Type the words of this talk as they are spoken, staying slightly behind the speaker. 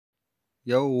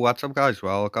Yo, what's up guys?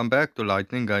 Welcome back to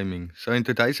Lightning Gaming. So in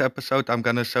today's episode I'm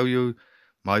gonna show you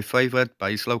my favorite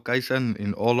base location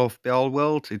in all of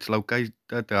Palworld. It's located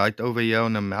right over here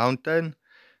on a mountain.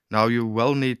 Now you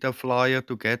will need a flyer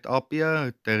to get up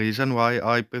here. The reason why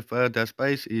I prefer this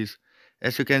base is,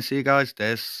 as you can see guys,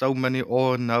 there's so many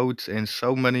ore nodes and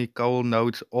so many coal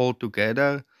nodes all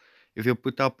together. If you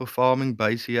put up a farming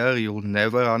base here, you'll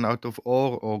never run out of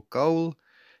ore or coal.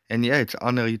 And yeah, it's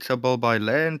unreachable by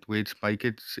land, which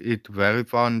makes it very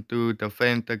fun to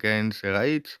defend against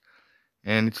raids.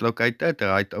 And it's located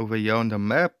right over here on the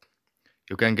map.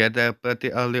 You can get there pretty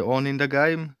early on in the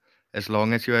game, as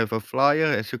long as you have a flyer.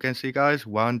 As you can see, guys,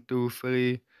 1, 2,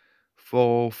 3,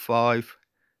 4, 5,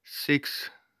 6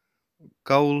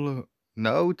 coal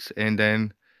nodes, and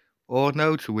then ore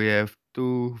nodes. We have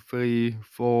 2, 3,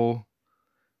 4,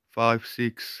 5,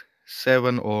 6,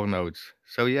 7 ore nodes.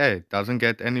 So yeah, it doesn't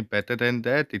get any better than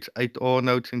that. It's 8 ore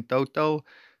nodes in total,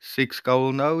 6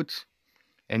 coal nodes,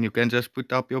 and you can just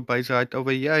put up your base right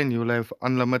over here and you'll have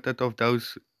unlimited of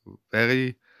those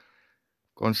very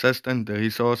consistent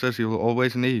resources you'll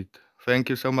always need. Thank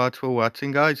you so much for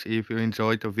watching guys. If you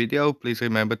enjoyed the video, please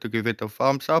remember to give it a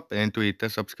thumbs up and to hit the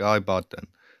subscribe button.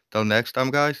 Till next time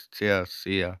guys, cheers,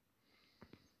 see ya.